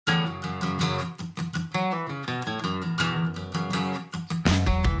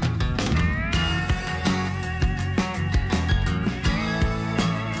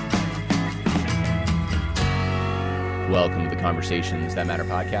Conversations That Matter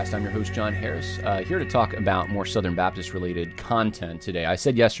podcast. I'm your host, John Harris, here to talk about more Southern Baptist related content today. I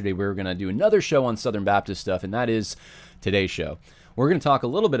said yesterday we were going to do another show on Southern Baptist stuff, and that is today's show. We're going to talk a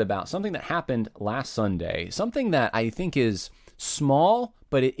little bit about something that happened last Sunday, something that I think is small,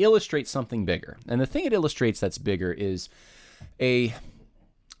 but it illustrates something bigger. And the thing it illustrates that's bigger is a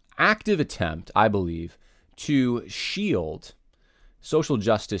active attempt, I believe, to shield social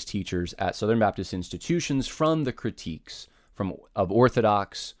justice teachers at Southern Baptist institutions from the critiques of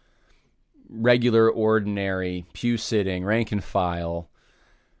orthodox, regular, ordinary, pew-sitting, rank-and-file,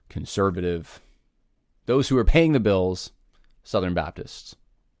 conservative, those who are paying the bills, Southern Baptists.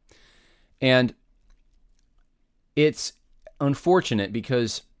 And it's unfortunate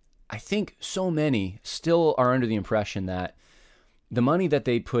because I think so many still are under the impression that the money that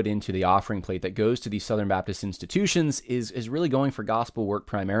they put into the offering plate that goes to these Southern Baptist institutions is really going for gospel work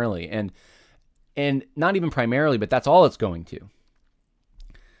primarily. And not even primarily, but that's all it's going to.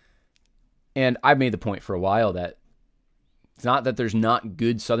 And I've made the point for a while that it's not that there's not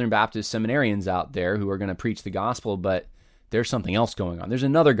good Southern Baptist seminarians out there who are going to preach the gospel, but there's something else going on. There's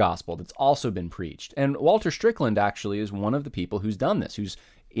another gospel that's also been preached. And Walter Strickland actually is one of the people who's done this, who's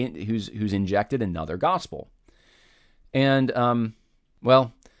injected another gospel. And,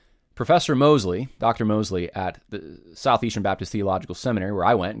 Professor Mosley, Dr. Mosley at the Southeastern Baptist Theological Seminary, where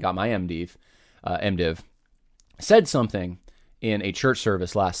I went and got my MDiv, said something in a church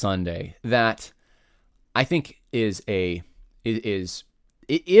service last Sunday that I think is if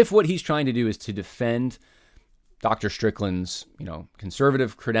what he's trying to do is to defend Dr. Strickland's,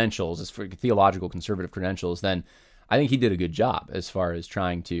 conservative credentials, as for theological conservative credentials, then I think he did a good job as far as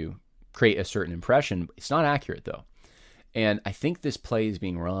trying to create a certain impression. It's not accurate though. And I think this play is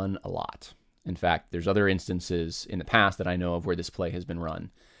being run a lot. In fact, there's other instances in the past that I know of where this play has been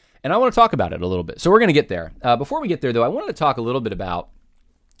run. And I want to talk about it a little bit. So we're going to get there. Before we get there, though, I wanted to talk a little bit about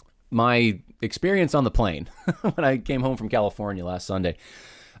my experience on the plane when I came home from California last Sunday.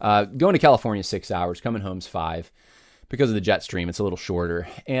 Going to California 6 hours, coming home's 5. Because of the jet stream, it's a little shorter.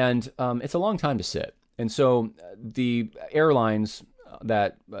 And it's a long time to sit. And so the airlines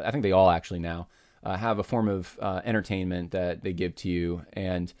that, I think they all actually now, have a form of entertainment that they give to you.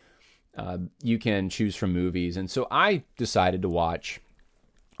 And you can choose from movies. And so I decided to watch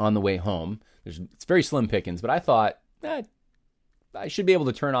on the way home. It's very slim pickings, but I thought I should be able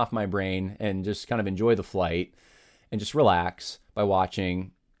to turn off my brain and just kind of enjoy the flight and just relax by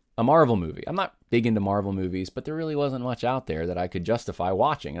watching a Marvel movie. I'm not big into Marvel movies, but there really wasn't much out there that I could justify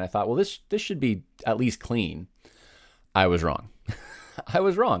watching. And I thought, well, this should be at least clean. I was wrong. I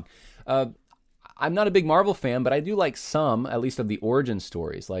was wrong. I'm not a big Marvel fan, but I do like some, at least of the origin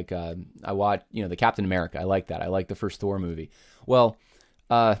stories. Like I watch, the Captain America. I like that. I like the first Thor movie. Well,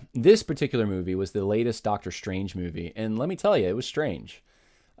 this particular movie was the latest Doctor Strange movie, and let me tell you, it was strange.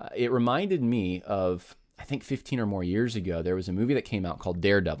 It reminded me of, I think 15 or more years ago, there was a movie that came out called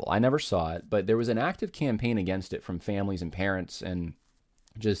Daredevil. I never saw it, but there was an active campaign against it from families and parents and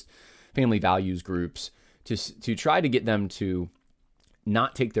just family values groups to try to get them to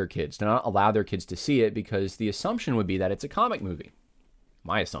not take their kids, to not allow their kids to see it, because the assumption would be that it's a comic movie.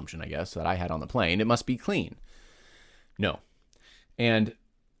 My assumption, I guess, that I had on the plane, it must be clean. No. And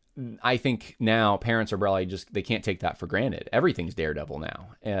I think now parents are probably they can't take that for granted. Everything's Daredevil now.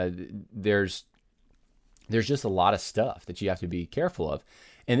 There's just a lot of stuff that you have to be careful of.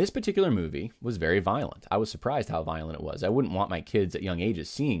 And this particular movie was very violent. I was surprised how violent it was. I wouldn't want my kids at young ages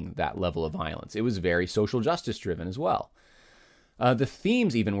seeing that level of violence. It was very social justice driven as well. The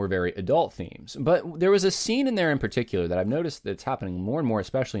themes even were very adult themes. But there was a scene in there in particular that I've noticed that's happening more and more,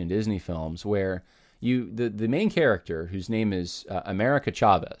 especially in Disney films, where the main character, whose name is America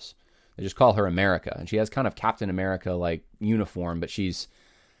Chavez, they just call her America, and she has kind of Captain America-like uniform, but she's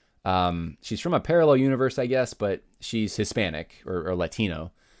from a parallel universe, I guess, but she's Hispanic or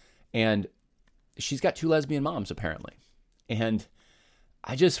Latino, and she's got 2 lesbian moms apparently, and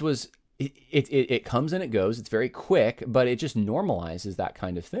I just was. It comes and it goes. It's very quick, but it just normalizes that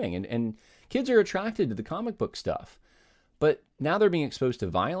kind of thing, and kids are attracted to the comic book stuff. But now they're being exposed to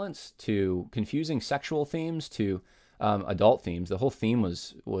violence, to confusing sexual themes, to adult themes. The whole theme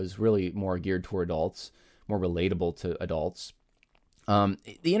was really more geared toward adults, more relatable to adults. The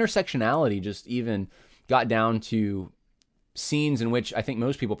intersectionality just even got down to scenes in which I think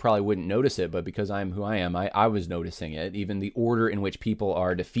most people probably wouldn't notice it, but because I'm who I am, I was noticing it. Even the order in which people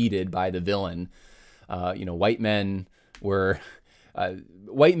are defeated by the villain. White men who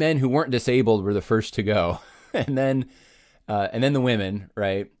weren't disabled were the first to go, and then the women,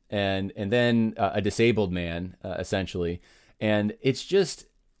 right? And then a disabled man, essentially. And it's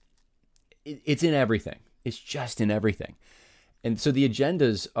in everything. It's just in everything. And so the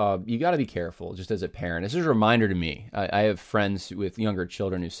agendas, you got to be careful just as a parent. This is a reminder to me. I have friends with younger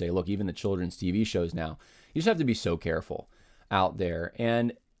children who say, look, even the children's TV shows now, you just have to be so careful out there.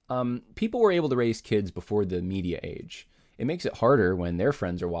 And people were able to raise kids before the media age. It makes it harder when their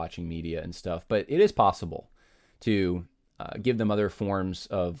friends are watching media and stuff, but it is possible to give them other forms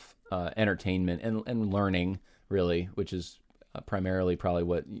of entertainment and learning, really, which is primarily probably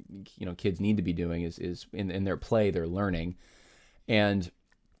what kids need to be doing is in their play, they're learning. And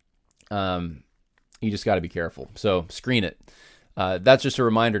you just got to be careful. So screen it. That's just a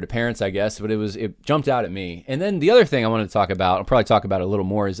reminder to parents, I guess, but it jumped out at me. And then the other thing I wanted to talk about, I'll probably talk about it a little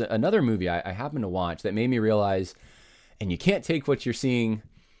more, is another movie I happened to watch that made me realize, and you can't take what you're seeing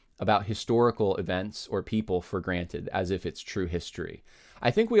about historical events or people for granted as if it's true history. I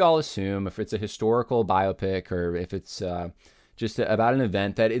think we all assume if it's a historical biopic or if it's just about an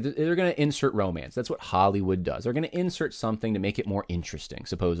event that they're going to insert romance. That's what Hollywood does. They're going to insert something to make it more interesting,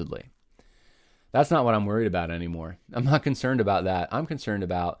 supposedly. That's not what I'm worried about anymore. I'm not concerned about that. I'm concerned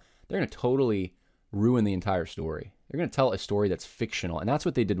about they're going to totally ruin the entire story. They're going to tell a story that's fictional, and that's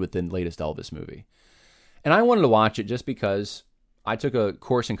what they did with the latest Elvis movie. And I wanted to watch it just because I took a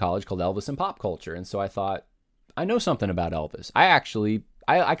course in college called Elvis and Pop Culture, and so I thought, I know something about Elvis. I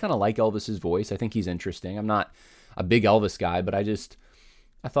kind of like Elvis's voice. I think he's interesting. I'm not a big Elvis guy, but I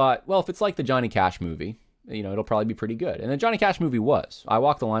thought, well, if it's like the Johnny Cash movie, it'll probably be pretty good. And the Johnny Cash movie was. I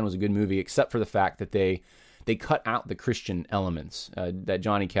Walk the Line was a good movie, except for the fact that they cut out the Christian elements. That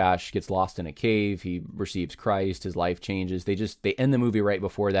Johnny Cash gets lost in a cave, he receives Christ, his life changes. They end the movie right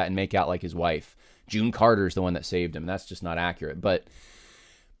before that and make out like his wife. June Carter's the one that saved him. That's just not accurate. But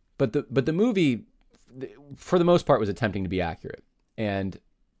the movie, for the most part, was attempting to be accurate. And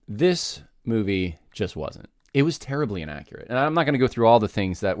this movie just wasn't. It was terribly inaccurate. And I'm not going to go through all the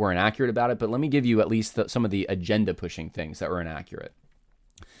things that were inaccurate about it, but let me give you at least some of the agenda-pushing things that were inaccurate.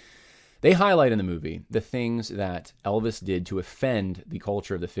 They highlight in the movie the things that Elvis did to offend the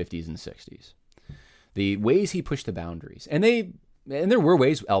culture of the 50s and 60s. The ways he pushed the boundaries. And there were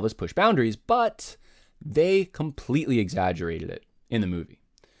ways Elvis pushed boundaries, but they completely exaggerated it in the movie.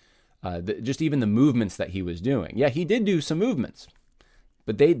 Just even the movements that he was doing. Yeah, he did do some movements,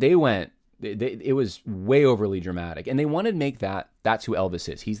 but it was way overly dramatic, and they wanted to make that's who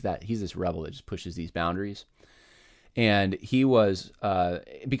Elvis is. He's this rebel that just pushes these boundaries, and he was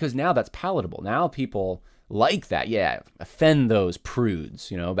because now that's palatable. Now people like that. Yeah, offend those prudes,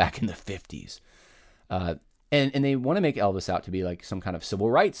 back in the 50s, and they want to make Elvis out to be like some kind of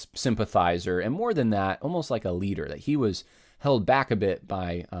civil rights sympathizer, and more than that, almost like a leader. That he was held back a bit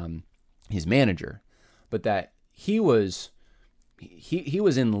by his manager, but that he was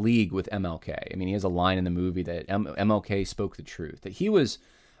in league with MLK. I mean, he has a line in the movie that MLK spoke the truth, that he was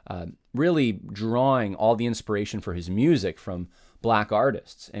really drawing all the inspiration for his music from black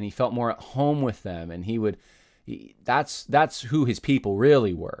artists, and he felt more at home with them, and that's who his people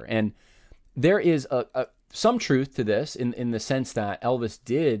really were. And there is some truth to this in the sense that Elvis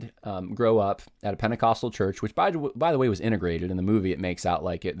did grow up at a Pentecostal church, which by the way was integrated. In the movie, it makes out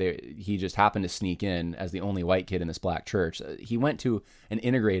like he just happened to sneak in as the only white kid in this black church. He went to an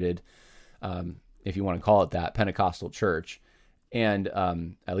integrated, if you want to call it that, Pentecostal church, and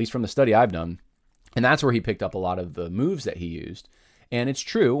at least from the study I've done, and that's where he picked up a lot of the moves that he used. And it's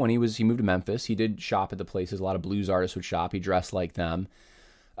true, when he moved to Memphis, he did shop at the places a lot of blues artists would shop. He dressed like them.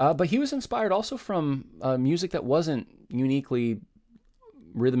 But he was inspired also from music that wasn't uniquely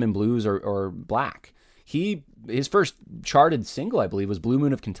rhythm and blues or black. His first charted single, I believe, was Blue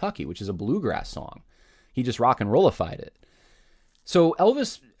Moon of Kentucky, which is a bluegrass song. He just rock and rollified it. So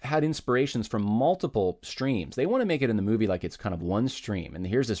Elvis had inspirations from multiple streams. They want to make it in the movie like it's kind of one stream. And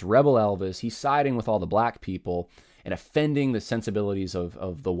here's this rebel Elvis. He's siding with all the black people and offending the sensibilities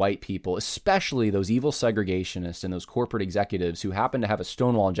of the white people, especially those evil segregationists and those corporate executives who happen to have a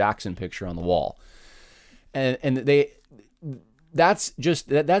Stonewall Jackson picture on the wall. And that's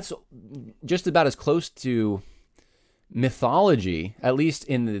just about as close to mythology, at least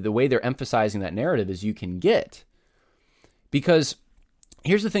in the way they're emphasizing that narrative, as you can get. Because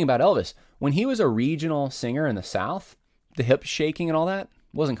here's the thing about Elvis. When he was a regional singer in the South, the hip shaking and all that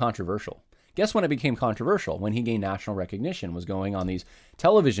wasn't controversial. Guess when it became controversial? When he gained national recognition, was going on these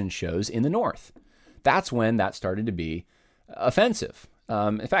television shows in the North. That's when that started to be offensive.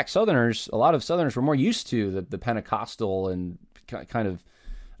 In fact, a lot of Southerners were more used to the Pentecostal and kind of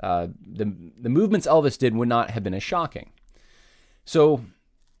the movements Elvis did would not have been as shocking. So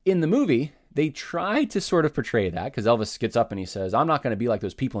in the movie, they try to sort of portray that, because Elvis gets up and he says, I'm not going to be like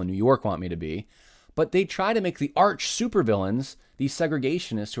those people in New York want me to be. But they try to make the arch supervillains these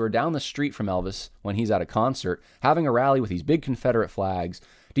segregationists who are down the street from Elvis when he's at a concert, having a rally with these big Confederate flags,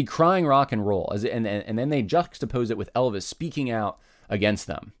 decrying rock and roll, and then they juxtapose it with Elvis speaking out against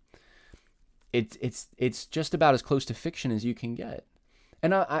them. It's just about as close to fiction as you can get.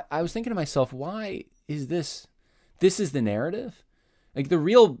 And I was thinking to myself, why is this is the narrative? Like the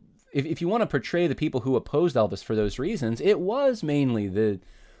real, if you want to portray the people who opposed Elvis for those reasons, it was mainly the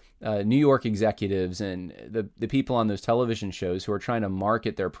New York executives and the people on those television shows who are trying to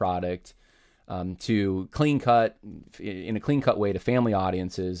market their product in a clean cut way to family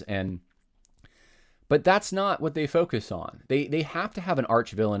audiences. But that's not what they focus on. They have to have an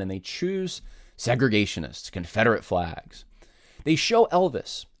arch villain, and they choose segregationists, Confederate flags. They show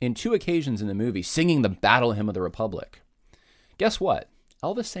Elvis in 2 occasions in the movie singing the Battle Hymn of the Republic. Guess what?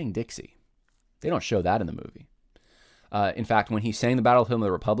 Elvis sang Dixie. They don't show that in the movie. In fact, when he sang the Battle Hymn of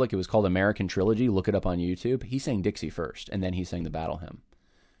the Republic, it was called American Trilogy. Look it up on YouTube. He sang Dixie first, and then he sang the Battle Hymn.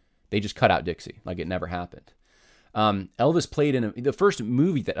 They just cut out Dixie, like it never happened. Elvis played in the first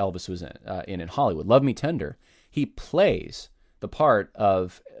movie that Elvis was in Hollywood, Love Me Tender. He plays the part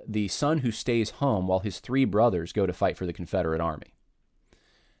of the son who stays home while his 3 brothers go to fight for the Confederate Army.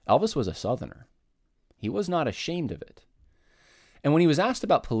 Elvis was a Southerner. He was not ashamed of it. And when he was asked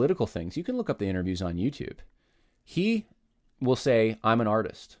about political things, you can look up the interviews on YouTube. He will say, I'm an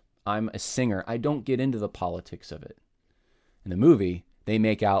artist. I'm a singer. I don't get into the politics of it. In the movie, they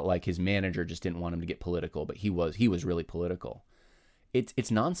make out like his manager just didn't want him to get political, but he was really political.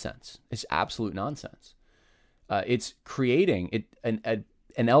 It's nonsense. It's absolute nonsense. It's creating an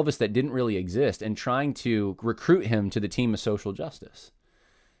Elvis that didn't really exist and trying to recruit him to the team of social justice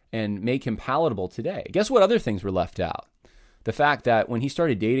and make him palatable today. Guess what other things were left out? The fact that when he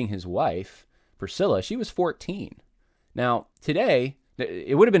started dating his wife, Priscilla, she was 14. Now, today,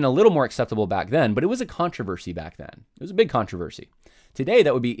 it would have been a little more acceptable back then, but it was a controversy back then. It was a big controversy. Today,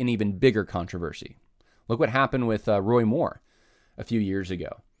 that would be an even bigger controversy. Look what happened with Roy Moore a few years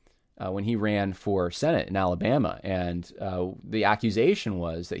ago when he ran for Senate in Alabama. And the accusation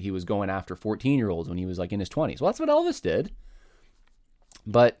was that he was going after 14-year-olds when he was like in his 20s. Well, that's what Elvis did.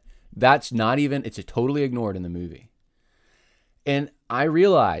 But that's not even, it's totally ignored in the movie. And I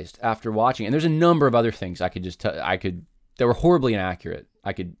realized after watching, and there's a number of other things I could just that were horribly inaccurate.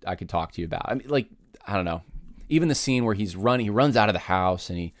 I could talk to you about. I mean, like, I don't know. Even the scene where he runs out of the house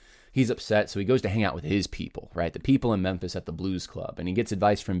and he's upset, so he goes to hang out with his people, right? The people in Memphis at the Blues Club, and he gets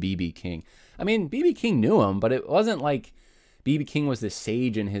advice from B.B. King. I mean, B.B. King knew him, but it wasn't like B.B. King was this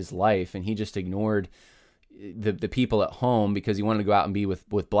sage in his life, and he just ignored the people at home because he wanted to go out and be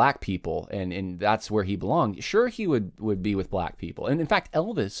with black people, and that's where he belonged. Sure, he would be with black people. And in fact,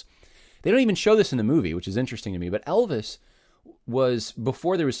 Elvis, they don't even show this in the movie, which is interesting to me, but Elvis was,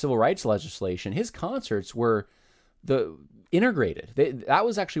 before there was civil rights legislation, his concerts were integrated. That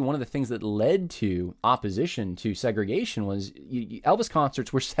was actually one of the things that led to opposition to segregation was Elvis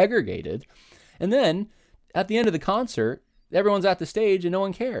concerts were segregated. And then at the end of the concert, everyone's at the stage and no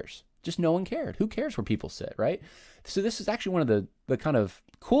one cares. Just no one cared. Who cares where people sit, right? So this is actually one of the kind of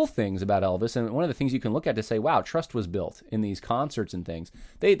cool things about Elvis, and one of the things you can look at to say, wow, trust was built in these concerts and things.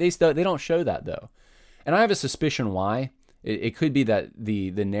 They don't show that, though. And I have a suspicion why. It could be that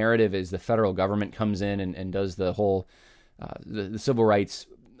the narrative is the federal government comes in and does the whole the civil rights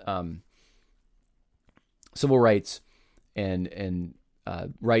and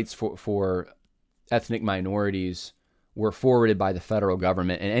rights for ethnic minorities were forwarded by the federal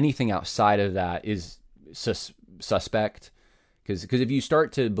government, and anything outside of that is suspect. Because if you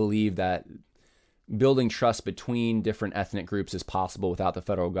start to believe that building trust between different ethnic groups is possible without the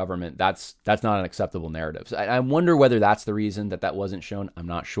federal government, that's not an acceptable narrative. So I wonder whether that's the reason that wasn't shown. I'm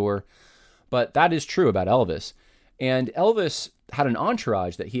not sure. But that is true about Elvis. And Elvis had an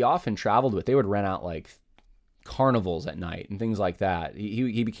entourage that he often traveled with. They would rent out like carnivals at night and things like that.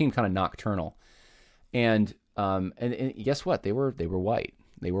 He became kind of nocturnal. And guess what? They were white.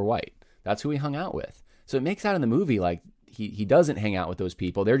 They were white. That's who he hung out with. So it makes out in the movie like he doesn't hang out with those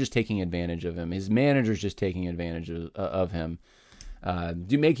people. They're just taking advantage of him. His manager's just taking advantage of him,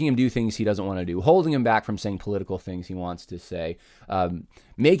 making him do things he doesn't want to do, holding him back from saying political things he wants to say,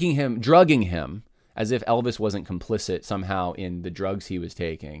 drugging him as if Elvis wasn't complicit somehow in the drugs he was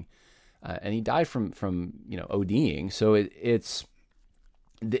taking. And he died from ODing. So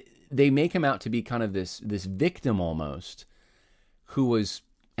they make him out to be kind of this victim almost, who was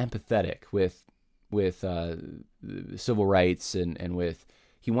empathetic with civil rights and with,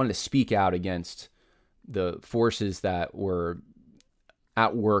 he wanted to speak out against the forces that were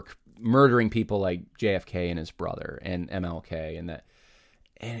at work murdering people like JFK and his brother and MLK, and that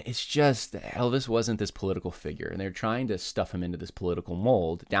And it's just Elvis wasn't this political figure, and they're trying to stuff him into this political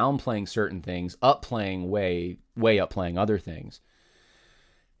mold, downplaying certain things, upplaying way upplaying other things.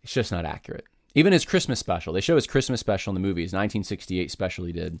 It's just not accurate. Even his Christmas special, they show his Christmas special in the movie, his 1968 special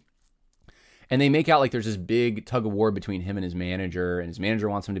he did, and they make out like there's this big tug of war between him and his manager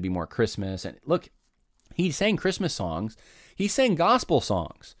wants him to be more Christmas. And look, he sang Christmas songs, he sang gospel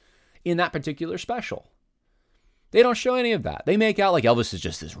songs in that particular special. They don't show any of that. They make out like Elvis is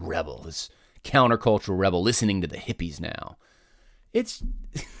just this rebel, this countercultural rebel listening to the hippies now. It's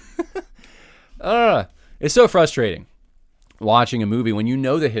it's so frustrating watching a movie when you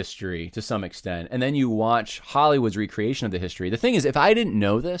know the history to some extent, and then you watch Hollywood's recreation of the history. The thing is, if I didn't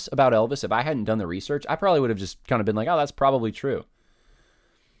know this about Elvis, if I hadn't done the research, I probably would have just kind of been like, oh, that's probably true.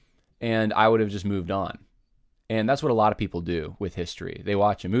 And I would have just moved on. And that's what a lot of people do with history. They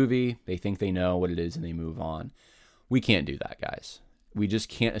watch a movie, they think they know what it is, and they move on. We can't do that, guys. We just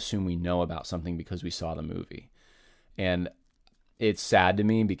can't assume we know about something because we saw the movie. And it's sad to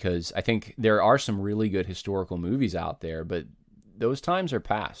me because I think there are some really good historical movies out there, but those times are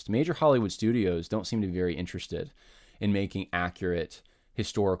past. Major Hollywood studios don't seem to be very interested in making accurate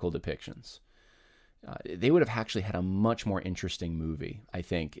historical depictions. They would have actually had a much more interesting movie, I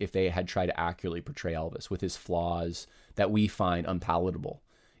think, if they had tried to accurately portray Elvis with his flaws that we find unpalatable,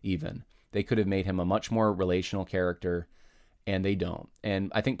 even. They could have made him a much more relational character, and they don't.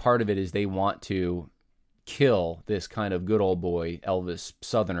 And I think part of it is they want to kill this kind of good old boy Elvis,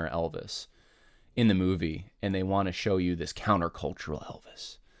 Southerner Elvis, in the movie, and they want to show you this countercultural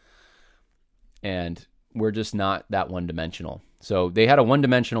Elvis. And we're just not that one-dimensional. So they had a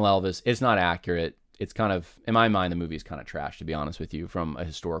one-dimensional Elvis. It's not accurate. It's kind of, in my mind, the movie's kind of trash, to be honest with you, from a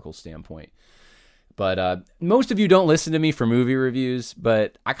historical standpoint. But most of you don't listen to me for movie reviews,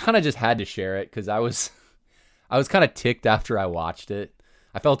 but I kind of just had to share it because I was kind of ticked after I watched it.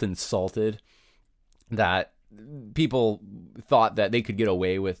 I felt insulted that people thought that they could get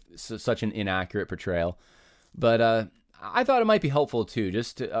away with such an inaccurate portrayal. But I thought it might be helpful too,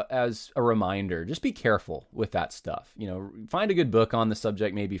 just to, as a reminder, just be careful with that stuff. You know, find a good book on the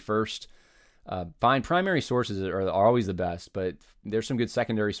subject maybe first. Find primary sources are always the best, but there's some good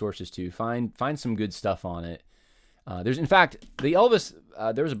secondary sources too. Find some good stuff on it. There's, in fact, the Elvis.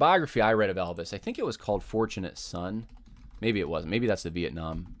 There was a biography I read of Elvis. I think it was called Fortunate Son. Maybe it wasn't. Maybe that's the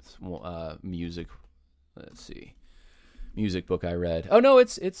Vietnam music. Let's see, music book I read. Oh no,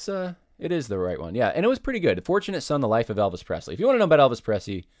 it is the right one. Yeah, and it was pretty good. Fortunate Son: The Life of Elvis Presley. If you want to know about Elvis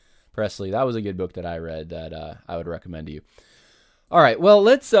Presley, that was a good book that I read that I would recommend to you. All right, well,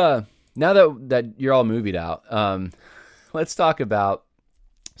 let's now that you're all movied out, let's talk about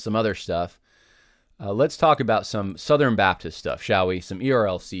some other stuff. Let's talk about some Southern Baptist stuff, shall we? Some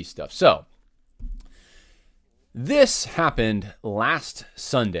ERLC stuff. So, this happened last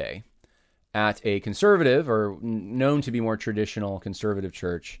Sunday at a conservative, or known to be more traditional conservative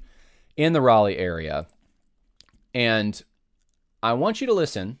church in the Raleigh area. And I want you to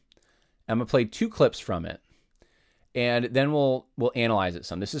listen. I'm going to play 2 clips from it, and then we'll analyze it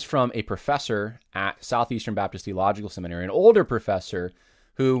some. This is from a professor at Southeastern Baptist Theological Seminary, an older professor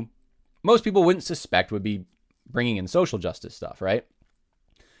who most people wouldn't suspect would be bringing in social justice stuff, right?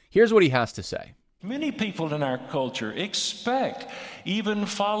 Here's what he has to say. Many people in our culture expect even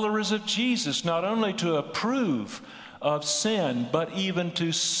followers of Jesus not only to approve of sin, but even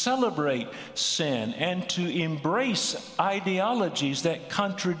to celebrate sin and to embrace ideologies that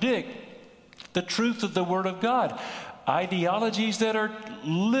contradict the truth of the Word of God. Ideologies that are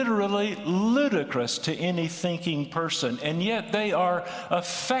literally ludicrous to any thinking person, and yet they are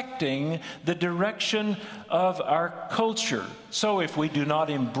affecting the direction of our culture. So if we do not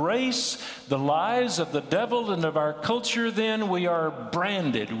embrace the lies of the devil and of our culture, then we are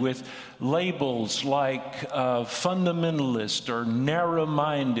branded with labels like fundamentalist or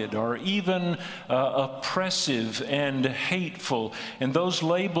narrow-minded or even oppressive and hateful. And those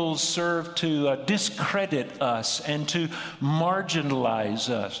labels serve to discredit us and to marginalize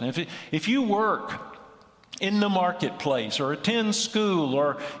us. And if you work in the marketplace or attend school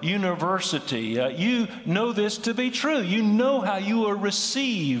or university, you know this to be true. You know how you are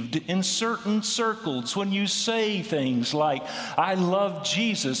received in certain circles when you say things like, I love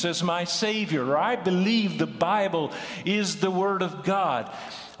Jesus as my Savior, or I believe the Bible is the Word of God.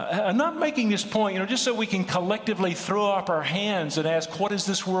 I'm not making this point, just so we can collectively throw up our hands and ask, what is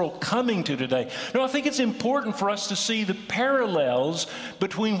this world coming to today? No, I think it's important for us to see the parallels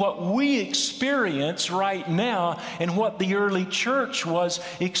between what we experience right now and what the early church was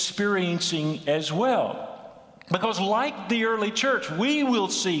experiencing as well. Because like the early church, we will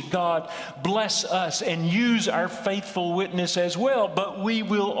see God bless us and use our faithful witness as well, but we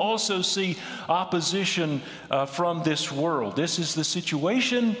will also see opposition from this world. This is the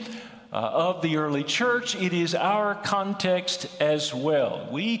situation of the early church. It is our context as well.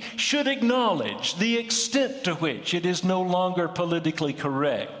 We should acknowledge the extent to which it is no longer politically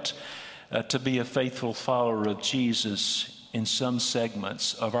correct to be a faithful follower of Jesus in some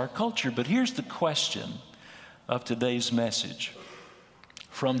segments of our culture. But here's the question of today's message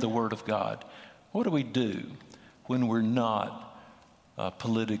from the Word of God. What do we do when we're not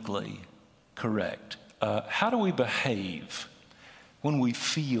politically correct? How do we behave when we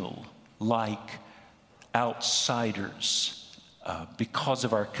feel like outsiders because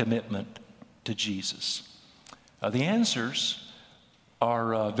of our commitment to Jesus? The answers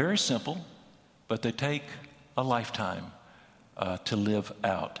are very simple, but they take a lifetime to live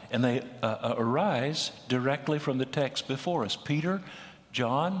out. And they arise directly from the text before us. Peter,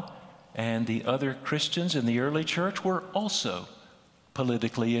 John, and the other Christians in the early church were also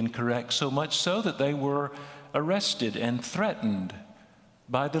politically incorrect, so much so that they were arrested and threatened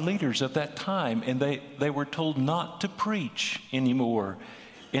by the leaders of that time. And they were told not to preach anymore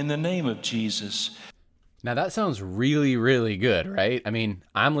in the name of Jesus. Now that sounds really, really good, right? I mean,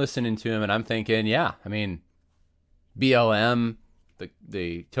 I'm listening to him and I'm thinking, yeah, I mean, BLM,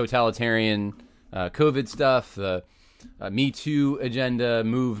 the totalitarian COVID stuff, the Me Too agenda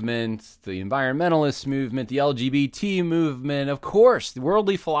movement, the environmentalist movement, the LGBT movement, of course, the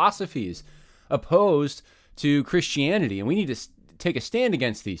worldly philosophies opposed to Christianity. And we need to take a stand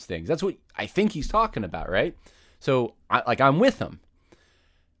against these things. That's what I think he's talking about, right? So I'm with him.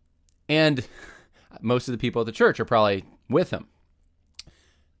 And most of the people at the church are probably with him.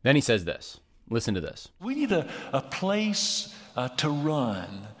 Then he says this. Listen to this. We need a place to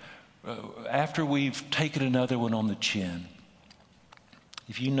run after we've taken another one on the chin.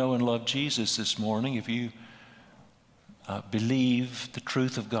 If you know and love Jesus this morning, if you believe the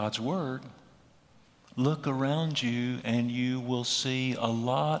truth of God's Word, look around you and you will see a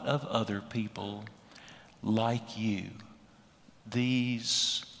lot of other people like you.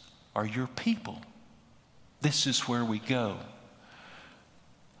 These are your people. This is where we go.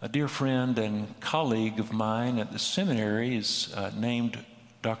 A dear friend and colleague of mine at the seminary is named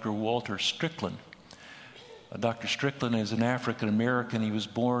Dr. Walter Strickland. Dr. Strickland is an African American. He was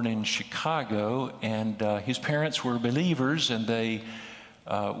born in Chicago, and his parents were believers, and they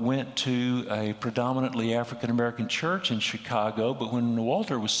went to a predominantly African American church in Chicago. But when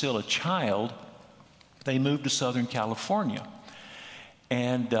Walter was still a child, they moved to Southern California.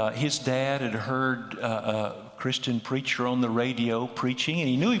 And his dad had heard a Christian preacher on the radio preaching, and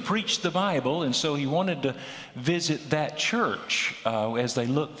he knew he preached the Bible, and so he wanted to visit that church as they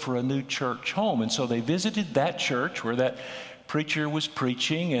looked for a new church home. And so they visited that church where that preacher was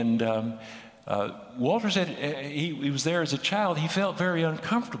preaching, and Walter said he was there as a child. He felt very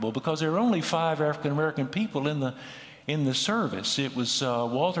uncomfortable because there were only 5 African American people in the service. It was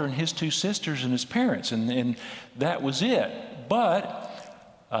Walter and his 2 sisters and his parents, and that was it. But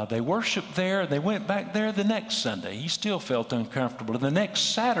they worshiped there, and they went back there the next Sunday. He still felt uncomfortable. And the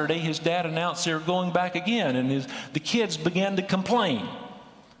next Saturday, his dad announced they were going back again, and the kids began to complain.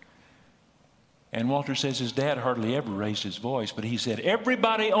 And Walter says his dad hardly ever raised his voice, but he said,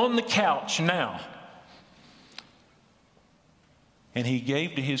 "Everybody on the couch now." And he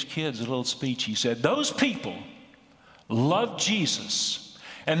gave to his kids a little speech. He said, "Those people love Jesus,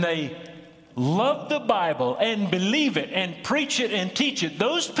 and they love the Bible and believe it and preach it and teach it.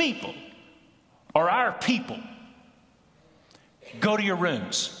 Those people are our people. Go to your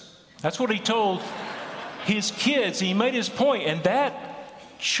rooms." That's what he told his kids. He made his point, and that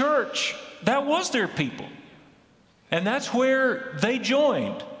church, that was their people. And that's where they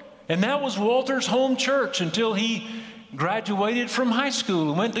joined. And that was Walter's home church until he graduated from high school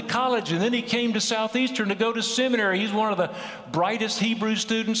and went to college, and then he came to Southeastern to go to seminary. He's one of the brightest Hebrew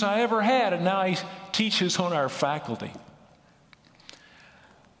students I ever had, and now he teaches on our faculty.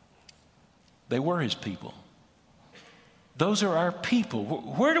 They were his people. Those are our people.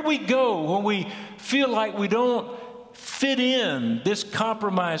 Where do we go when we feel like we don't fit in this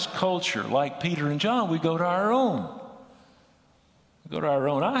compromised culture? Like Peter and John, we go to our own. We go to our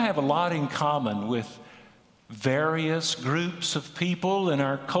own. I have a lot in common with various groups of people in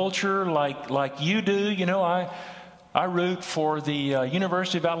our culture like you do. You know, I root for the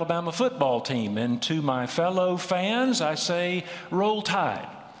University of Alabama football team, and to my fellow fans I say, "Roll Tide."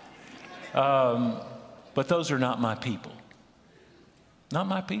 But those are not my people. Not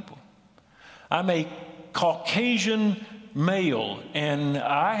my people. I'm a Caucasian male, and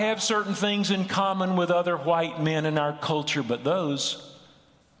I have certain things in common with other white men in our culture, but those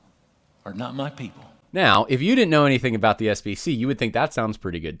are not my people. Now, if you didn't know anything about the SBC, you would think that sounds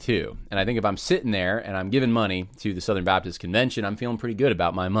pretty good too. And I think if I'm sitting there and I'm giving money to the Southern Baptist Convention, I'm feeling pretty good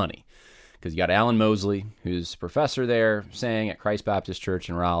about my money. Because you got Alan Mosley, who's a professor there, saying at Christ Baptist Church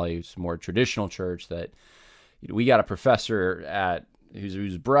in Raleigh, it's a more traditional church, that we got a professor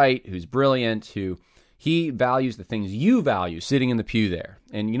who's bright, who's brilliant, who he values the things you value sitting in the pew there.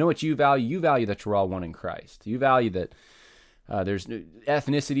 And you know what you value? You value that you're all one in Christ. You value that there's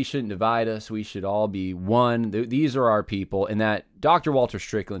ethnicity shouldn't divide us. We should all be one. These are our people. And that Dr. Walter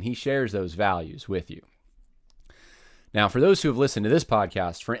Strickland, he shares those values with you. Now, for those who have listened to this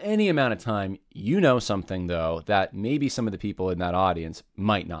podcast for any amount of time, you know something, though, that maybe some of the people in that audience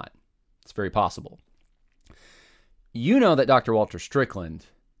might not. It's very possible. You know that Dr. Walter Strickland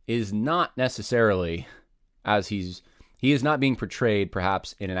is not necessarily, he is not being portrayed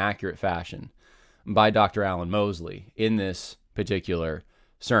perhaps in an accurate fashion by Dr. Alan Mosley in this particular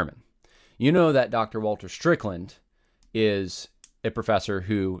sermon. You know that Dr. Walter Strickland is a professor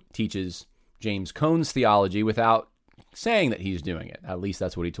who teaches James Cone's theology without saying that he's doing it. At least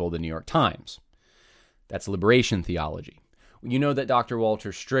that's what he told the New York Times. That's liberation theology. You know that Dr.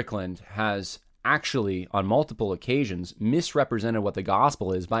 Walter Strickland has actually, on multiple occasions, misrepresented what the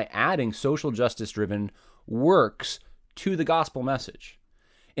gospel is by adding social justice-driven works to the gospel message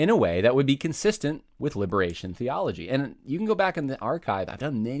in a way that would be consistent with liberation theology. And you can go back in the archive. I've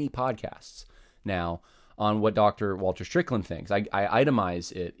done many podcasts now on what Dr. Walter Strickland thinks. I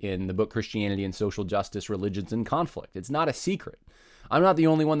itemize it in the book Christianity and Social Justice, Religions in Conflict. It's not a secret. I'm not the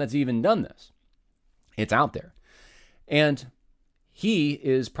only one that's even done this. It's out there. And he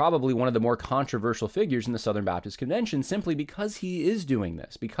is probably one of the more controversial figures in the Southern Baptist Convention simply because he is doing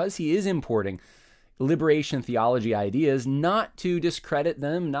this, because he is importing liberation theology ideas, not to discredit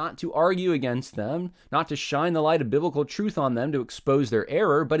them, not to argue against them, not to shine the light of biblical truth on them to expose their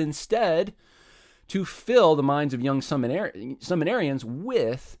error, but instead to fill the minds of young seminarians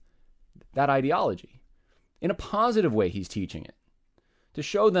with that ideology. In a positive way, he's teaching it, to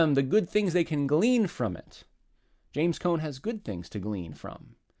show them the good things they can glean from it. James Cone has good things to glean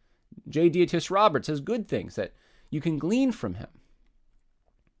from. J. Dietis Roberts has good things that you can glean from him.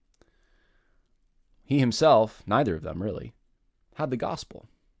 He himself, neither of them really, had the gospel.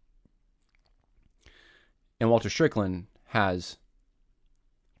 And Walter Strickland has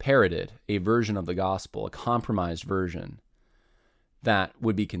parroted a version of the gospel, a compromised version, that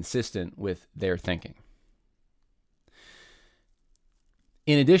would be consistent with their thinking.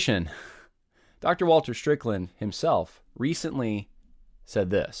 In addition, Dr. Walter Strickland himself recently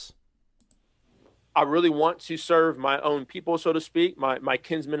said this. I really want to serve my own people, so to speak, my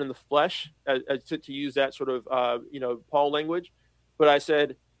kinsmen in the flesh, to use that sort of, Paul language. But I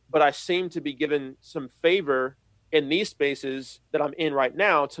said, but I seem to be given some favor in these spaces that I'm in right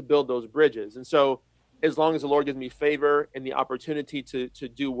now to build those bridges. And so as long as the Lord gives me favor and the opportunity to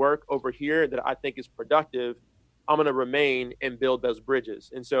do work over here that I think is productive, I'm going to remain and build those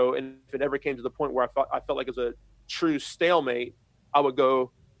bridges. And so, and if it ever came to the point where I felt like it was a true stalemate, I would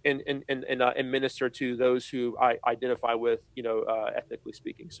go and minister to those who I identify with, ethnically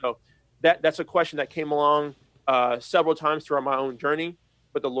speaking. So that's a question that came along several times throughout my own journey,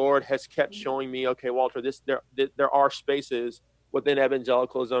 but the Lord has kept showing me, okay, Walter, there are spaces within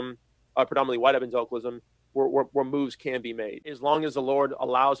evangelicalism, predominantly white evangelicalism, where moves can be made. As long as the Lord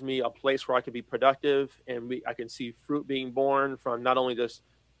allows me a place where I can be productive and I can see fruit being born from not only this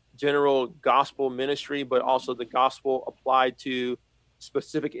general gospel ministry, but also the gospel applied to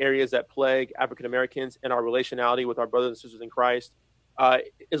specific areas that plague African Americans and our relationality with our brothers and sisters in Christ.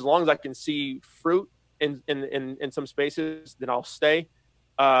 As long as I can see fruit in some spaces, then I'll stay.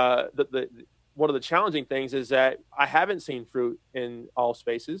 One of the challenging things is that I haven't seen fruit in all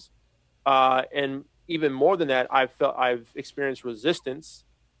spaces. And even more than that, I've experienced resistance,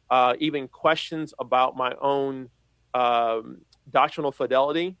 even questions about my own doctrinal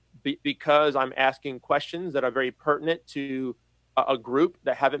fidelity, because I'm asking questions that are very pertinent to a group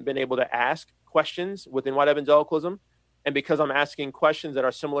that haven't been able to ask questions within white evangelicalism, and because I'm asking questions that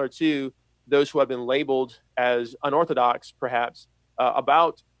are similar to those who have been labeled as unorthodox, perhaps,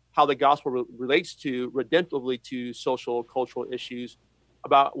 about how the gospel relates to redemptively to social, cultural issues,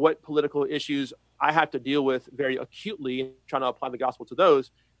 about what political issues I have to deal with very acutely, trying to apply the gospel to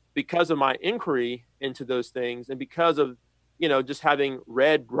those because of my inquiry into those things. And because of, just having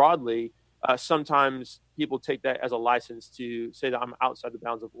read broadly, sometimes people take that as a license to say that I'm outside the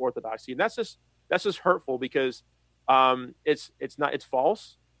bounds of orthodoxy. And that's just hurtful because it's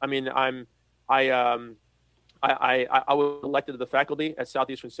false. I mean, I was elected to the faculty at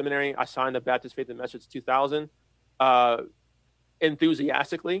Southeastern Seminary. I signed the Baptist Faith and Message 2000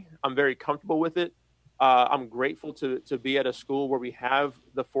 enthusiastically. I'm very comfortable with it. I'm grateful to be at a school where we have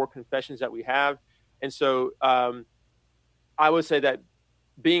the 4 confessions that we have. And so I would say that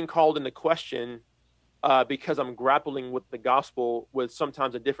being called into question because I'm grappling with the gospel with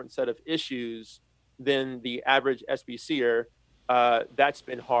sometimes a different set of issues than the average SBCer, that's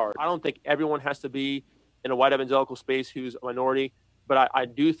been hard. I don't think everyone has to be in a white evangelical space who's a minority, but I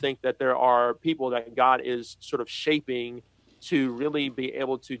do think that there are people that God is sort of shaping to really be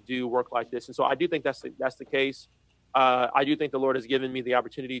able to do work like this. And so I do think that's the case. I do think the Lord has given me the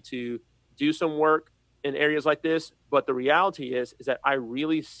opportunity to do some work in areas like this, but the reality is that I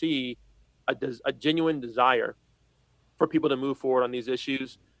really see a genuine desire for people to move forward on these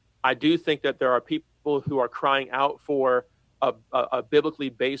issues. I do think that there are people who are crying out for a biblically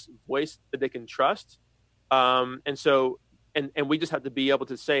based voice that they can trust. And we just have to be able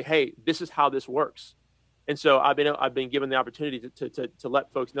to say, hey, this is how this works. And so I've been given the opportunity to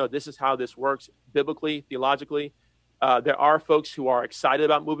let folks know this is how this works biblically, theologically. There are folks who are excited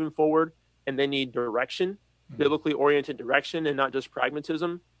about moving forward, and they need direction, biblically oriented direction, and not just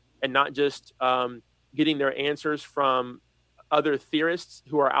pragmatism, and not just getting their answers from other theorists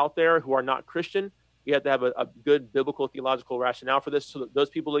who are out there who are not Christian. You have to have a good biblical theological rationale for this, so that those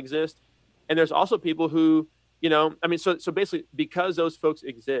people exist. And there's also people who, so basically, because those folks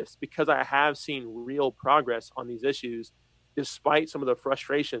exist, because I have seen real progress on these issues, despite some of the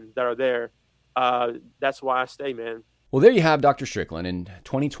frustrations that are there, that's why I stay, man. Well, there you have Dr. Strickland in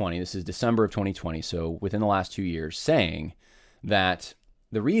 2020. This is December of 2020, so within the last 2 years, saying that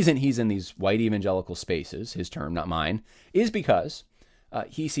the reason he's in these white evangelical spaces, his term, not mine, is because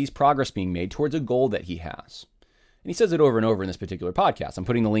he sees progress being made towards a goal that he has. And he says it over and over in this particular podcast. I'm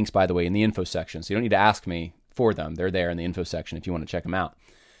putting the links, by the way, in the info section, so you don't need to ask me for them. They're there in the info section if you want to check them out.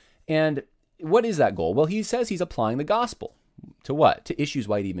 And what is that goal? Well, he says he's applying the gospel. To what? To issues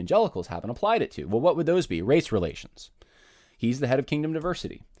white evangelicals haven't applied it to. Well, what would those be? Race relations. He's the head of Kingdom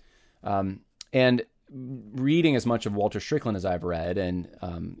Diversity. And reading as much of Walter Strickland as I've read and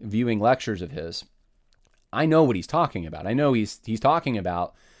viewing lectures of his, I know what he's talking about. I know he's talking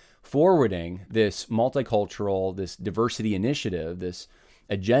about forwarding this multicultural, this diversity initiative, this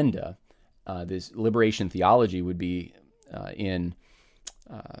agenda, this liberation theology would be in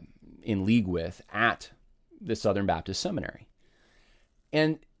league with at the Southern Baptist Seminary.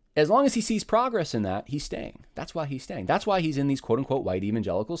 And as long as he sees progress in that, he's staying. That's why he's staying. That's why he's in these quote-unquote white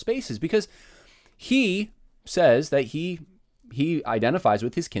evangelical spaces, because he says that he identifies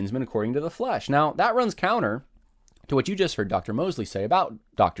with his kinsmen according to the flesh. Now, that runs counter to what you just heard Dr. Mosley say about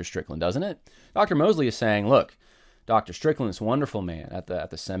Dr. Strickland, doesn't it? Dr. Mosley is saying, look, Dr. Strickland is a wonderful man at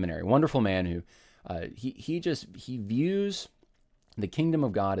the seminary, wonderful man who he views the kingdom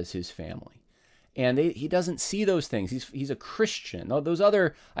of God as his family. And he doesn't see those things. He's a Christian. Those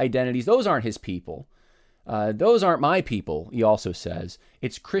other identities, those aren't his people. Those aren't my people, he also says.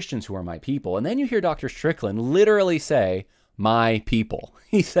 It's Christians who are my people. And then you hear Dr. Strickland literally say, my people.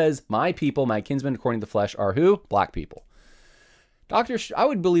 He says, my people, my kinsmen according to the flesh are who? Black people. I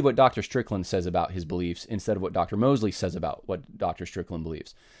would believe what Dr. Strickland says about his beliefs instead of what Dr. Mosley says about what Dr. Strickland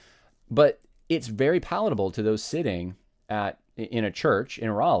believes. But it's very palatable to those sitting in a church in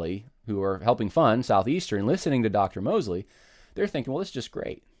Raleigh who are helping fund Southeastern, listening to Dr. Mosley. They're thinking, well, this is just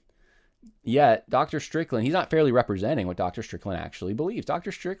great. Yet, Dr. Strickland, he's not fairly representing what Dr. Strickland actually believes.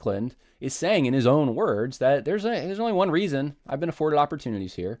 Dr. Strickland is saying in his own words that there's only one reason I've been afforded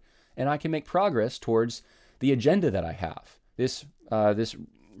opportunities here, and I can make progress towards the agenda that I have. This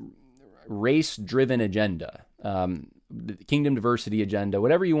race-driven agenda, the kingdom diversity agenda,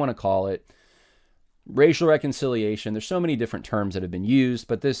 whatever you want to call it, racial reconciliation. There's so many different terms that have been used,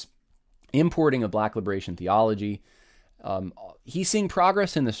 but this importing of black liberation theology, he's seeing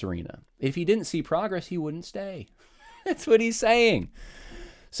progress in this arena. If he didn't see progress, he wouldn't stay. That's what he's saying.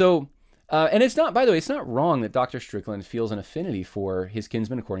 So, and it's not, by the way, it's not wrong that Dr. Strickland feels an affinity for his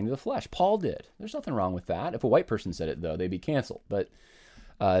kinsmen according to the flesh. Paul did. There's nothing wrong with that. If a white person said it, though, they'd be canceled. But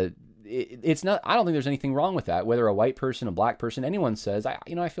it's not, I don't think there's anything wrong with that. Whether a white person, a black person, anyone says,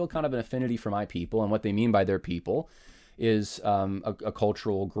 I feel kind of an affinity for my people, and what they mean by their people is a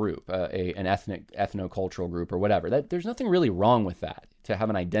cultural group, an ethno-cultural group or whatever. There's nothing really wrong with that, to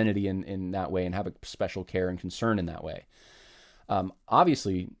have an identity in that way and have a special care and concern in that way.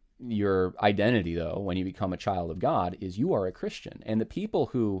 Obviously, your identity, though, when you become a child of God, is you are a Christian. And the people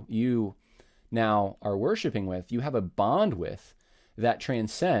who you now are worshiping with, you have a bond with that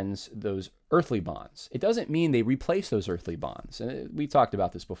transcends those earthly bonds. It doesn't mean they replace those earthly bonds. And we talked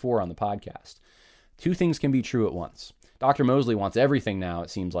about this before on the podcast. Two things can be true at once. Dr. Mosley wants everything now,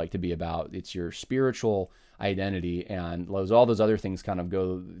 it seems like, to be about it's your spiritual identity, and all those other things kind of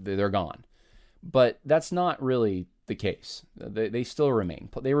go, they're gone. But that's not really the case. They still remain.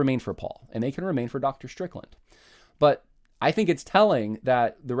 They remain for Paul, and they can remain for Dr. Strickland. But I think it's telling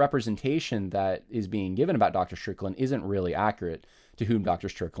that the representation that is being given about Dr. Strickland isn't really accurate to whom Dr.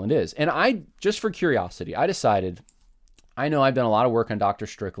 Strickland is. And I, just for curiosity, I decided, I know I've done a lot of work on Dr.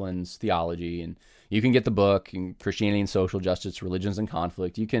 Strickland's theology, and you can get the book, Christianity and Social Justice, Religions and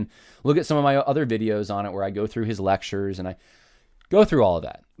Conflict. You can look at some of my other videos on it where I go through his lectures and I go through all of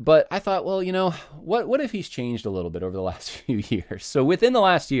that. But I thought, well, what if he's changed a little bit over the last few years? So within the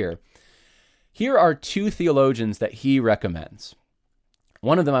last year, here are two theologians that he recommends.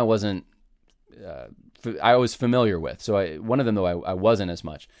 One of them I was familiar with. So one of them, though, I wasn't as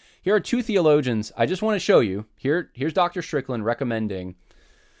much. Here are two theologians. I just want to show you. Here's Dr. Strickland recommending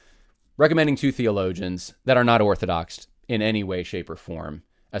two theologians that are not orthodox in any way, shape, or form,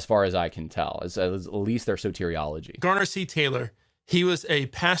 as far as I can tell, as at least their soteriology. Garner C. Taylor. He was a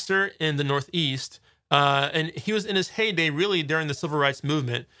pastor in the Northeast, and he was in his heyday really during the Civil Rights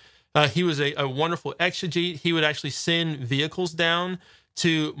Movement. He was a wonderful exegete. He would actually send vehicles down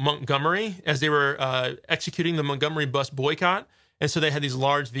to Montgomery as they were executing the Montgomery bus boycott. And so they had these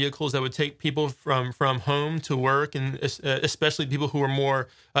large vehicles that would take people from home to work, and especially people who were more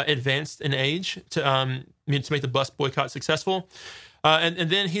advanced in age to make the bus boycott successful. And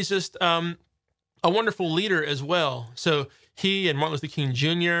then he's just a wonderful leader as well. So he and Martin Luther King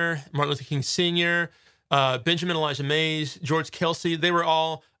Jr., Martin Luther King Sr., Benjamin Elijah Mays, George Kelsey, they were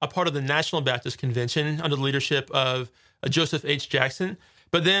all a part of the National Baptist Convention under the leadership of Joseph H. Jackson.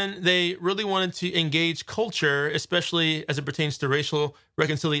 But then they really wanted to engage culture, especially as it pertains to racial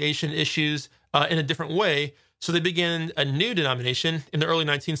reconciliation issues, in a different way. So they began a new denomination in the early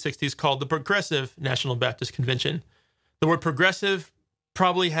 1960s called the Progressive National Baptist Convention. The word progressive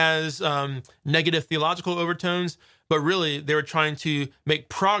probably has negative theological overtones, but really they were trying to make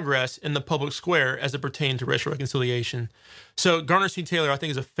progress in the public square as it pertained to racial reconciliation. So Garner C. Taylor, I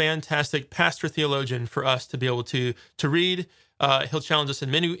think, is a fantastic pastor theologian for us to be able to read. He'll challenge us in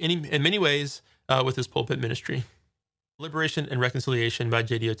many ways with his pulpit ministry. Liberation and Reconciliation by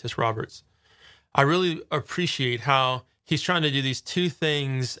J.D. Otis Roberts. I really appreciate how he's trying to do these two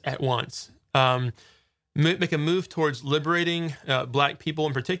things at once. Make a move towards liberating Black people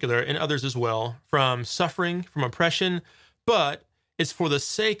in particular, and others as well, from suffering, from oppression, but it's for the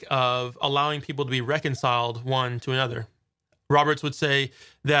sake of allowing people to be reconciled one to another. Roberts would say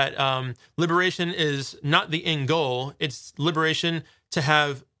that liberation is not the end goal. It's liberation to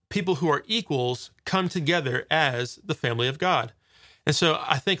have people who are equals come together as the family of God. And so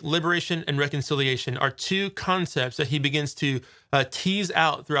I think liberation and reconciliation are two concepts that he begins to tease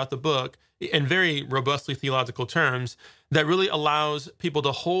out throughout the book in very robustly theological terms that really allows people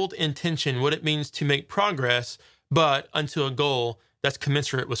to hold in tension what it means to make progress, but unto a goal that's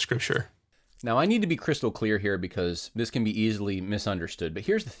commensurate with Scripture. Now, I need to be crystal clear here because this can be easily misunderstood, but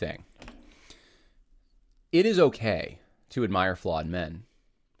here's the thing. It is okay to admire flawed men,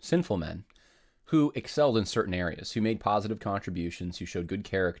 sinful men, who excelled in certain areas, who made positive contributions, who showed good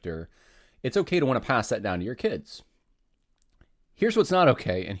character. It's okay to want to pass that down to your kids. Here's what's not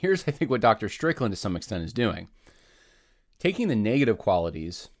okay, and here's, I think, what Dr. Strickland to some extent is doing. Taking the negative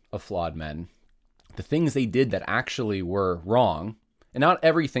qualities of flawed men, the things they did that actually were wrong, and not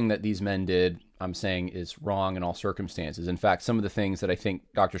everything that these men did, I'm saying, is wrong in all circumstances. In fact, some of the things that I think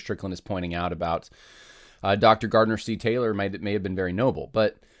Dr. Strickland is pointing out about Dr. Garner C. Taylor may have been very noble.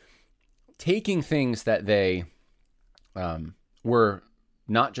 But taking things that they were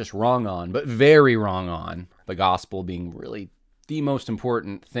not just wrong on, but very wrong on, the gospel being really the most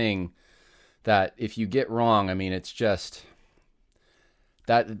important thing, that if you get wrong, I mean, it's just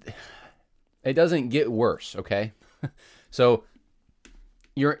that it doesn't get worse, okay? So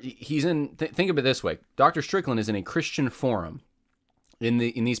think of it this way. Dr. Strickland is in a Christian forum in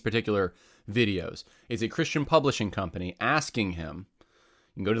these particular videos. It's a Christian publishing company asking him,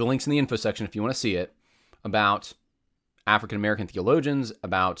 you can go to the links in the info section if you want to see it, about African-American theologians,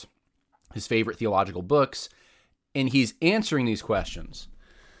 about his favorite theological books, and he's answering these questions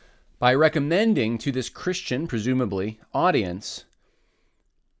by recommending to this Christian, presumably, audience,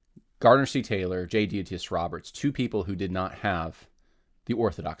 Garner C. Taylor, J.D. Otis Roberts, two people who did not have the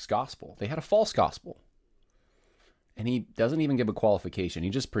Orthodox gospel. They had a false gospel. And he doesn't even give a qualification. He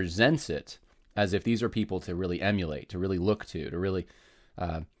just presents it as if these are people to really emulate, to really look to really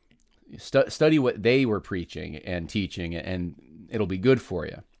study what they were preaching and teaching, and it'll be good for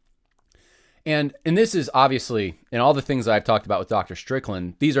you. And this is obviously, in all the things I've talked about with Dr.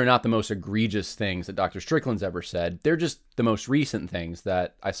 Strickland, these are not the most egregious things that Dr. Strickland's ever said. They're just the most recent things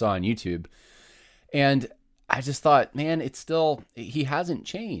that I saw on YouTube. And I just thought, man, he hasn't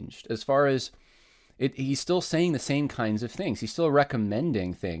changed as far as he's still saying the same kinds of things. He's still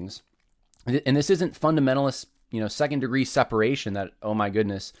recommending things. And this isn't fundamentalist, second degree separation that, oh my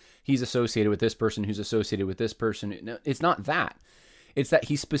goodness, he's associated with this person who's associated with this person. No, it's not that. It's that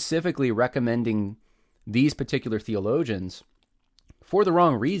he's specifically recommending these particular theologians for the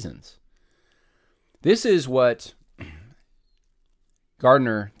wrong reasons. This is what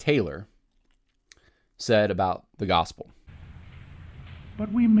Gardner Taylor said about the gospel.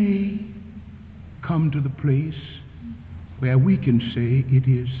 But we may come to the place where we can say it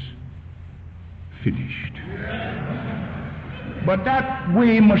is finished. But that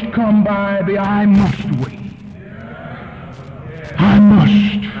way must come by the I must way. I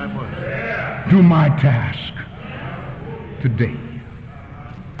must do my task today.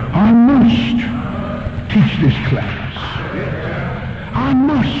 I must teach this class. I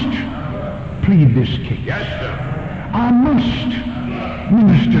must plead this case. I must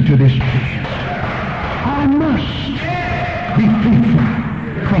minister to this patient. I must be faithful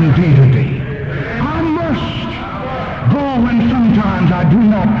from day to day. I must go when sometimes I do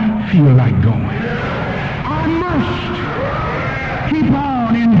not feel like going. I must keep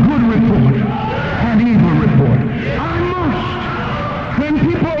on in good report and evil report. I must, when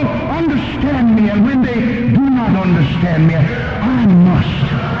people understand me and when they do not understand me, I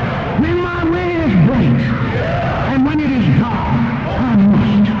must. When my way is bright and when it is dark, I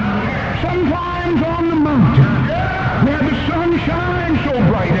must. Sometimes on the mountain where the sun shines so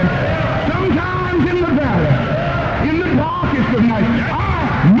bright, and sometimes in the valley, in the darkest of night,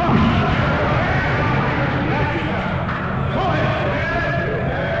 I must.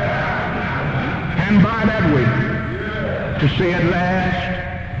 And by that way, to say at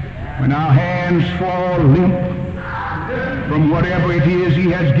last, when our hands fall limp from whatever it is he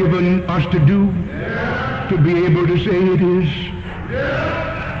has given us to do, to be able to say it is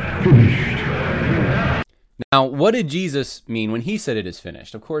finished. Now, what did Jesus mean when he said it is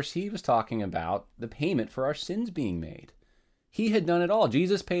finished? Of course, he was talking about the payment for our sins being made. He had done it all.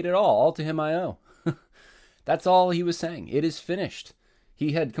 Jesus paid it all to him I owe. That's all he was saying. It is finished.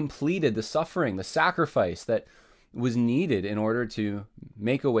 He had completed the suffering, the sacrifice that was needed in order to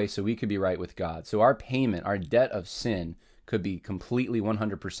make a way so we could be right with God. So our payment, our debt of sin, could be completely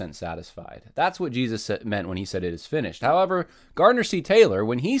 100% satisfied. That's what Jesus meant when he said it is finished. However, Gardner C. Taylor,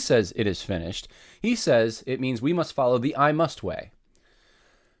 when he says it is finished, he says it means we must follow the I must way.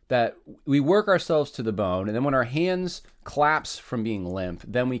 That we work ourselves to the bone, and then when our hands collapse from being limp,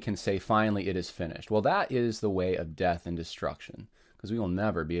 then we can say, finally, it is finished. Well, that is the way of death and destruction, because we will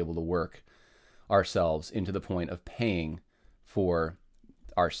never be able to work ourselves into the point of paying for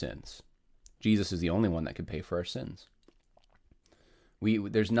our sins. Jesus is the only one that could pay for our sins.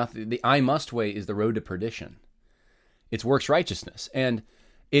 There's nothing. The I must way is the road to perdition. It's works righteousness, and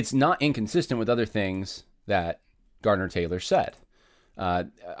it's not inconsistent with other things that Gardner Taylor said. I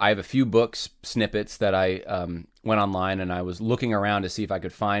have a few books snippets that I went online and I was looking around to see if I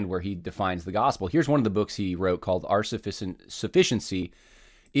could find where he defines the gospel. Here's one of the books he wrote called Our Sufficiency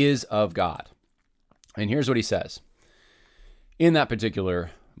is of God. And here's what he says in that particular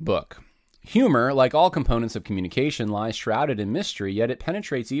book. Humor, like all components of communication, lies shrouded in mystery, yet it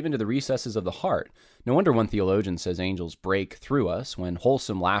penetrates even to the recesses of the heart. No wonder one theologian says angels break through us when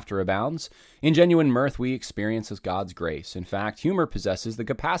wholesome laughter abounds. In genuine mirth, we experience as God's grace. In fact, humor possesses the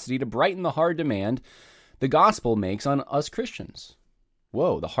capacity to brighten the hard demand the gospel makes on us Christians.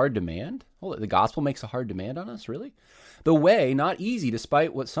 Whoa, the hard demand? Hold it, the gospel makes a hard demand on us, really? The way, not easy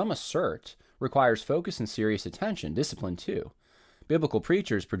despite what some assert, requires focus and serious attention, discipline too. Biblical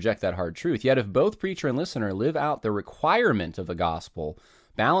preachers project that hard truth. Yet if both preacher and listener live out the requirement of the gospel,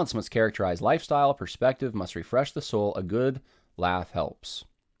 balance must characterize lifestyle, perspective must refresh the soul, a good laugh helps.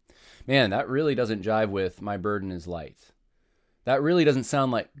 Man, that really doesn't jive with my burden is light. That really doesn't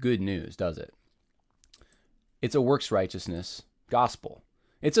sound like good news, does it? It's a works righteousness gospel.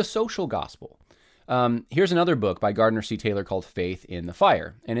 It's a social gospel. Here's another book by Gardner C. Taylor called Faith in the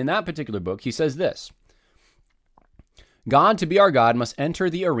Fire. And in that particular book, he says this: God, to be our God, must enter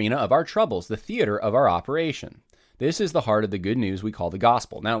the arena of our troubles, the theater of our operation. This is the heart of the good news we call the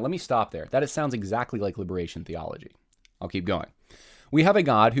gospel. Now, let me stop there. That sounds exactly like liberation theology. I'll keep going. We have a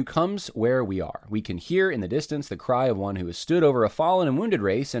God who comes where we are. We can hear in the distance the cry of one who has stood over a fallen and wounded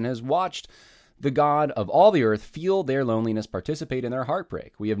race and has watched the God of all the earth feel their loneliness, participate in their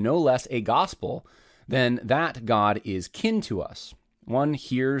heartbreak. We have no less a gospel than that God is kin to us. one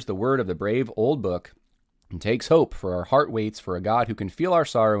hears the word of the brave old book and takes hope, for our heart waits for a God who can feel our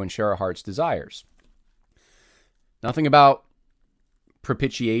sorrow and share our heart's desires. Nothing about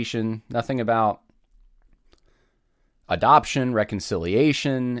propitiation, nothing about adoption,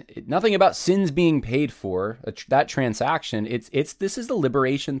 reconciliation, nothing about sins being paid for, that transaction. This is the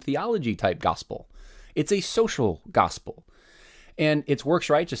liberation theology type gospel. It's a social gospel, and it's works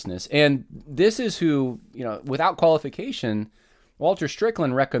righteousness. And this is who, without qualification, Walter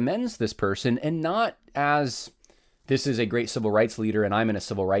Strickland recommends this person, and not as this is a great civil rights leader and I'm in a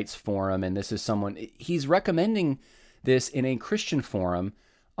civil rights forum and this is someone. He's recommending this in a Christian forum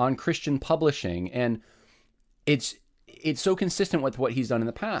on Christian publishing, and it's so consistent with what he's done in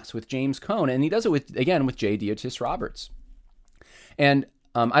the past with James Cone, and he does it with J. Diotis Roberts. And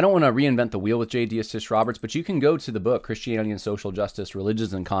I don't want to reinvent the wheel with J. Diotis Roberts, but you can go to the book, Christianity and Social Justice,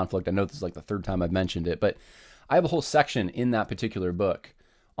 Religions and Conflict. I know this is like the third time I've mentioned it, but I have a whole section in that particular book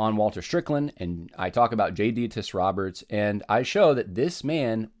on Walter Strickland, and I talk about J. Diotis Roberts, and I show that this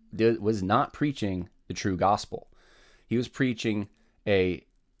man was not preaching the true gospel. He was preaching a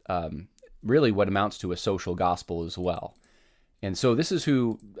really what amounts to a social gospel as well. And so this is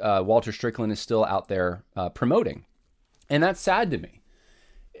who Walter Strickland is still out there promoting. And that's sad to me.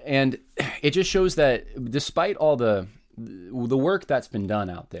 And it just shows that despite all the work that's been done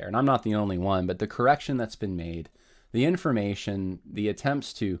out there, and I'm not the only one, but the correction that's been made, the information, the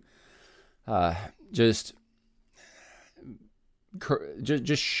attempts to just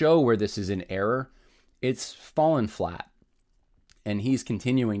show where this is in error, it's fallen flat. And he's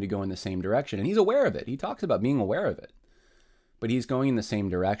continuing to go in the same direction. And he's aware of it. He talks about being aware of it. But he's going in the same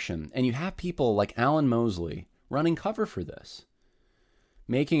direction. And you have people like Alan Mosley running cover for this,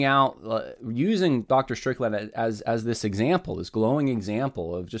 making out, using Dr. Strickland as this example, this glowing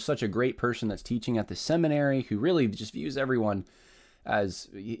example of just such a great person that's teaching at the seminary, who really just views everyone as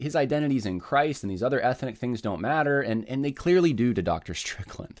his identity's in Christ and these other ethnic things don't matter. And they clearly do to Dr.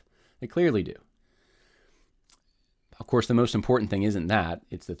 Strickland. They clearly do. Of course, the most important thing isn't that.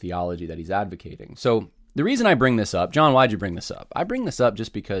 It's the theology that he's advocating. So the reason I bring this up, John, why'd you bring this up? I bring this up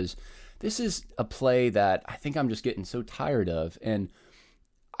just because this is a play that I think I'm just getting so tired of. And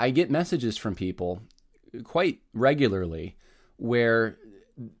I get messages from people quite regularly where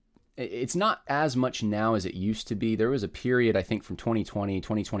it's not as much now as it used to be. There was a period, I think, from 2020,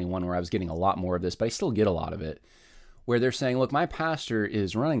 2021, where I was getting a lot more of this, but I still get a lot of it, where they're saying, look, my pastor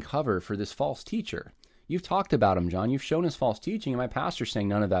is running cover for this false teacher. You've talked about him, John. You've shown his false teaching, and my pastor's saying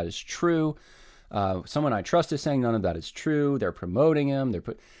none of that is true. Someone I trust is saying none of that is true. They're promoting him.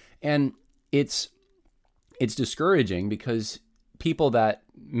 And it's discouraging because people that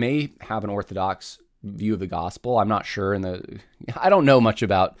may have an orthodox view of the gospel, I'm not sure. I don't know much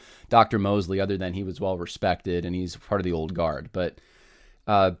about Dr. Mosley other than he was well respected and he's part of the old guard. But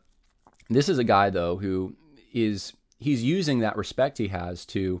this is a guy though who he's using that respect he has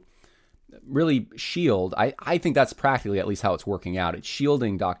to really shield. I think that's practically at least how it's working out. It's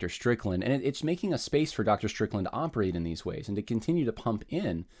shielding Dr. Strickland, and it's making a space for Dr. Strickland to operate in these ways and to continue to pump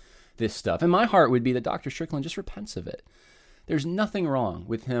in this stuff. And my heart would be that Dr. Strickland just repents of it. There's nothing wrong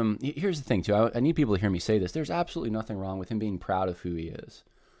with him. Here's the thing, too. I need people to hear me say this. There's absolutely nothing wrong with him being proud of who he is.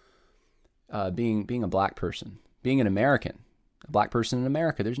 Being a black person, being an American, a black person in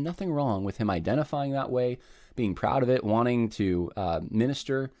America. There's nothing wrong with him identifying that way, being proud of it, wanting to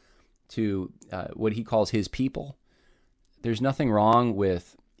minister to what he calls his people. There's nothing wrong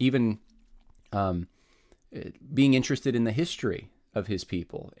with even being interested in the history of his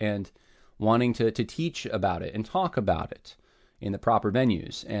people and wanting to teach about it and talk about it in the proper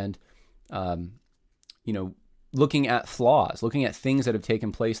venues and, looking at flaws, looking at things that have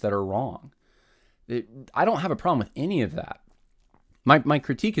taken place that are wrong. I don't have a problem with any of that. My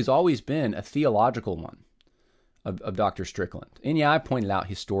critique has always been a theological one of Dr. Strickland. And yeah, I pointed out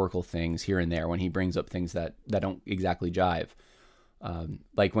historical things here and there when he brings up things that don't exactly jive.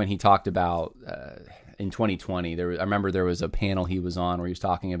 Like when he talked about in 2020, I remember there was a panel he was on where he was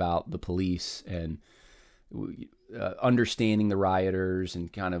talking about the police and understanding the rioters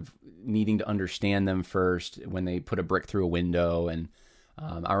and kind of needing to understand them first when they put a brick through a window. And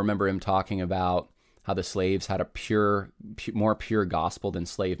I remember him talking about how the slaves had a more pure gospel than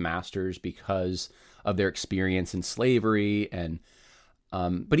slave masters because of their experience in slavery. And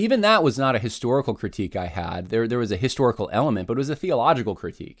but even that was not a historical critique I had. There was a historical element, but it was a theological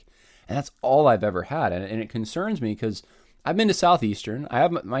critique. And that's all I've ever had. And it concerns me because I've been to Southeastern. I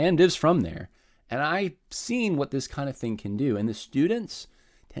have my MDiv's from there. And I've seen what this kind of thing can do. And the students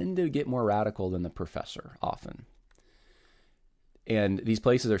tend to get more radical than the professor often. And these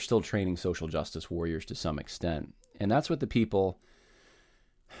places are still training social justice warriors to some extent. And that's what the people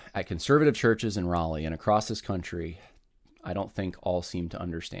at conservative churches in Raleigh and across this country, I don't think all seem to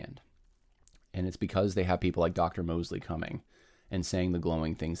understand. And it's because they have people like Dr. Mosley coming and saying the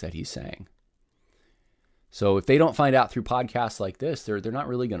glowing things that he's saying. So if they don't find out through podcasts like this, they're not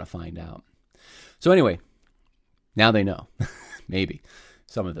really going to find out. So anyway, now they know. Maybe.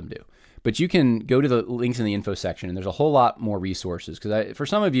 Some of them do. But you can go to the links in the info section, and there's a whole lot more resources. Because for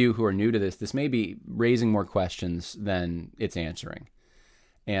some of you who are new to this may be raising more questions than it's answering.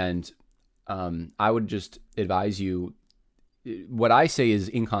 And I would just advise you, what I say is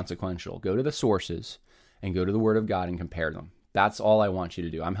inconsequential. Go to the sources and go to the Word of God and compare them. That's all I want you to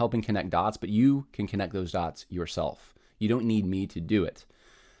do. I'm helping connect dots, but you can connect those dots yourself. You don't need me to do it.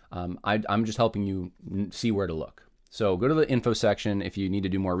 I'm just helping you see where to look. So go to the info section. If you need to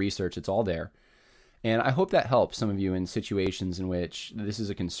do more research, it's all there. And I hope that helps some of you in situations in which this is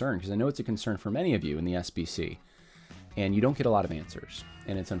a concern, because I know it's a concern for many of you in the SBC. And you don't get a lot of answers,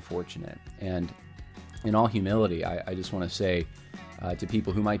 and it's unfortunate. And in all humility, I just want to say to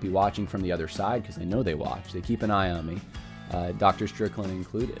people who might be watching from the other side, because I know they watch, they keep an eye on me, Dr. Strickland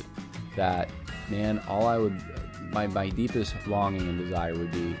included, that, man, my deepest longing and desire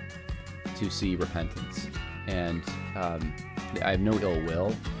would be to see repentance. And I have no ill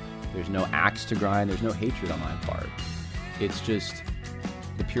will. There's no axe to grind. There's no hatred on my part. It's just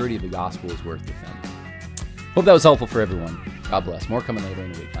the purity of the gospel is worth defending. Hope that was helpful for everyone. God bless. More coming later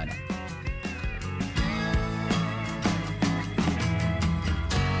in the week. Bye now.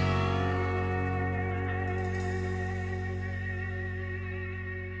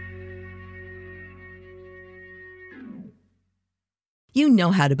 You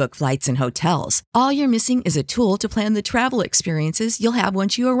know how to book flights and hotels. All you're missing is a tool to plan the travel experiences you'll have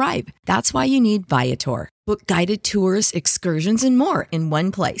once you arrive. That's why you need Viator. Book guided tours, excursions, and more in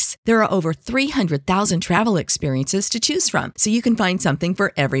one place. There are over 300,000 travel experiences to choose from, so you can find something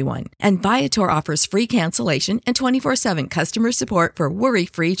for everyone. And Viator offers free cancellation and 24/7 customer support for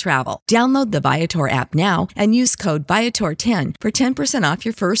worry-free travel. Download the Viator app now and use code Viator10 for 10% off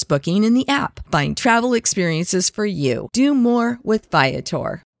your first booking in the app. Find travel experiences for you. Do more with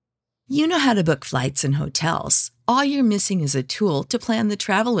Viator. You know how to book flights and hotels. All you're missing is a tool to plan the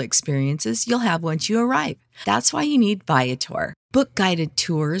travel experiences you'll have once you arrive. That's why you need Viator. Book guided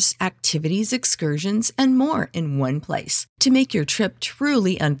tours, activities, excursions, and more in one place to make your trip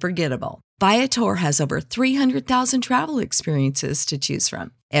truly unforgettable. Viator has over 300,000 travel experiences to choose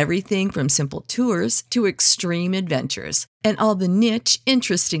from. Everything from simple tours to extreme adventures and all the niche,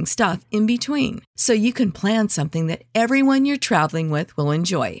 interesting stuff in between. So you can plan something that everyone you're traveling with will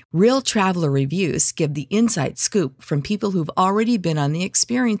enjoy. Real traveler reviews give the inside scoop from people who've already been on the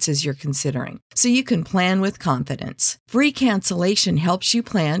experiences you're considering. So you can plan with confidence. Free cancellation helps you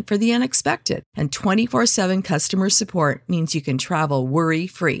plan for the unexpected. And 24/7 customer support means you can travel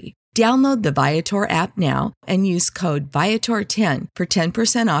worry-free. Download the Viator app now and use code Viator10 for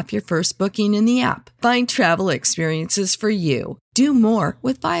 10% off your first booking in the app. Find travel experiences for you. Do more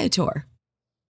with Viator.